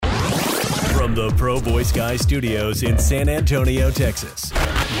From the Pro Voice Guy Studios in San Antonio, Texas.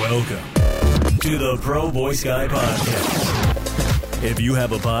 Welcome to the Pro Voice Guy Podcast. If you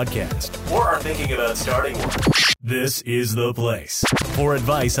have a podcast or are thinking about starting one, this is the place. For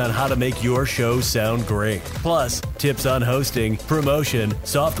advice on how to make your show sound great, plus tips on hosting, promotion,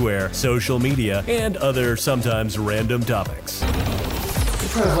 software, social media, and other sometimes random topics. The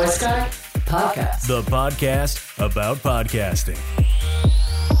Pro Voice Guy Podcast. The podcast about podcasting.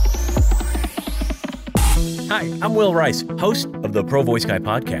 Hi, I'm Will Rice, host of the Pro Voice Guy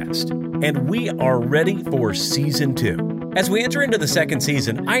Podcast, and we are ready for Season 2. As we enter into the second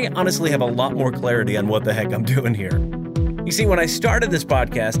season, I honestly have a lot more clarity on what the heck I'm doing here. You see, when I started this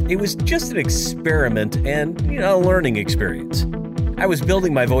podcast, it was just an experiment and, a learning experience. I was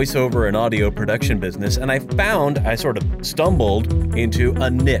building my voiceover and audio production business, and I found I sort of stumbled into a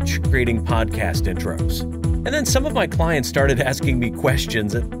niche creating podcast intros. And then some of my clients started asking me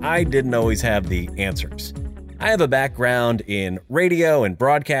questions and I didn't always have the answers. I have a background in radio and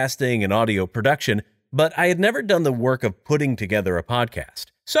broadcasting and audio production, but I had never done the work of putting together a podcast.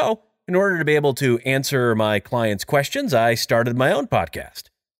 So, in order to be able to answer my clients' questions, I started my own podcast.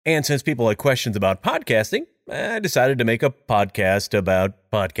 And since people had questions about podcasting, I decided to make a podcast about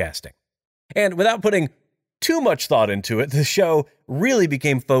podcasting. And without putting too much thought into it, the show really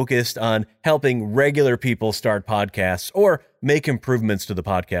became focused on helping regular people start podcasts or make improvements to the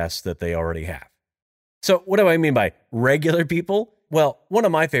podcasts that they already have. So what do I mean by regular people? Well, one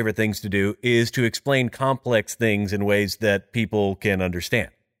of my favorite things to do is to explain complex things in ways that people can understand.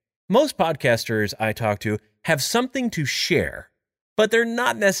 Most podcasters I talk to have something to share, but they're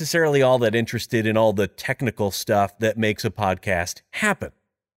not necessarily all that interested in all the technical stuff that makes a podcast happen.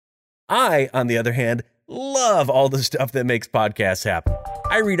 I, on the other hand, love all the stuff that makes podcasts happen.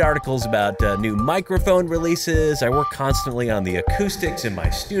 I read articles about new microphone releases. I work constantly on the acoustics in my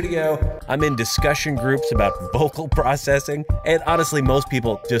studio. I'm in discussion groups about vocal processing. And honestly, most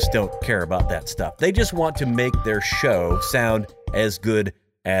people just don't care about that stuff. They just want to make their show sound as good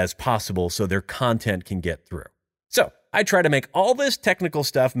as possible so their content can get through. So I try to make all this technical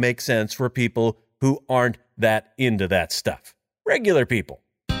stuff make sense for people who aren't that into that stuff. Regular people.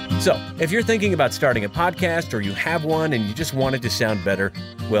 So, if you're thinking about starting a podcast or you have one and you just want it to sound better,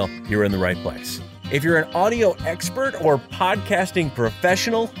 well, you're in the right place. If you're an audio expert or podcasting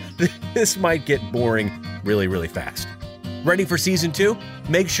professional, this might get boring really, really fast. Ready for Season 2?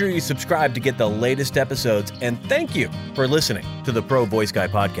 Make sure you subscribe to get the latest episodes, and thank you for listening to the Pro Voice Guy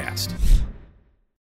Podcast.